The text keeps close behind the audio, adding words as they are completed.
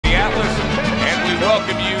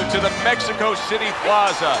welcome you to the Mexico City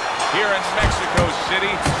Plaza here in Mexico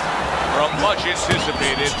City for a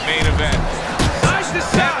much-anticipated main event.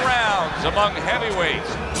 10 rounds among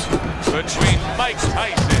heavyweights between Mike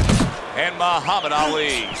Tyson and Muhammad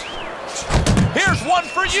Ali. Here's one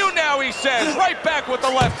for you now, he says, right back with the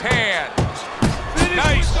left hand.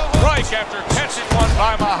 Nice strike after catching one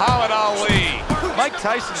by Muhammad Ali. Mike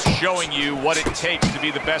Tyson's showing you what it takes to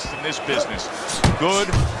be the best in this business. Good,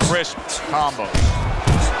 crisp combos.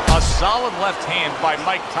 A solid left hand by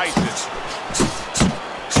Mike Tyson.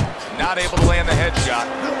 Not able to land the headshot.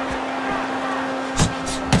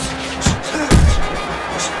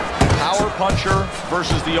 Power puncher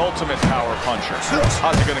versus the ultimate power puncher.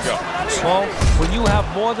 How's it gonna go? Well, when you have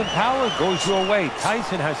more than power, it goes your way.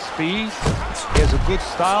 Tyson has speed. He has a good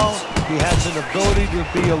style. He has an ability to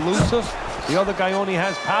be elusive. The other guy only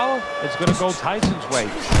has power. It's going to go Tyson's way.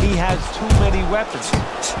 He has too many weapons.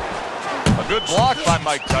 A good block by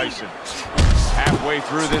Mike Tyson. Halfway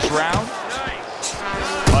through this round.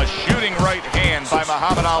 A shooting right hand by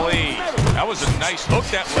Muhammad Ali. That was a nice hook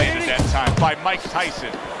that landed that time by Mike Tyson.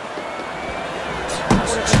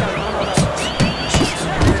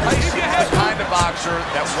 Tyson is the kind of boxer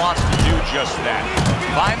that wants to do just that.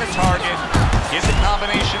 Find the target, get the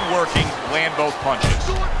combination working, land both punches.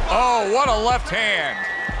 Oh, what a left hand.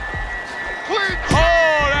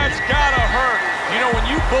 Oh, that's gotta hurt. You know, when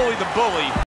you bully the bully,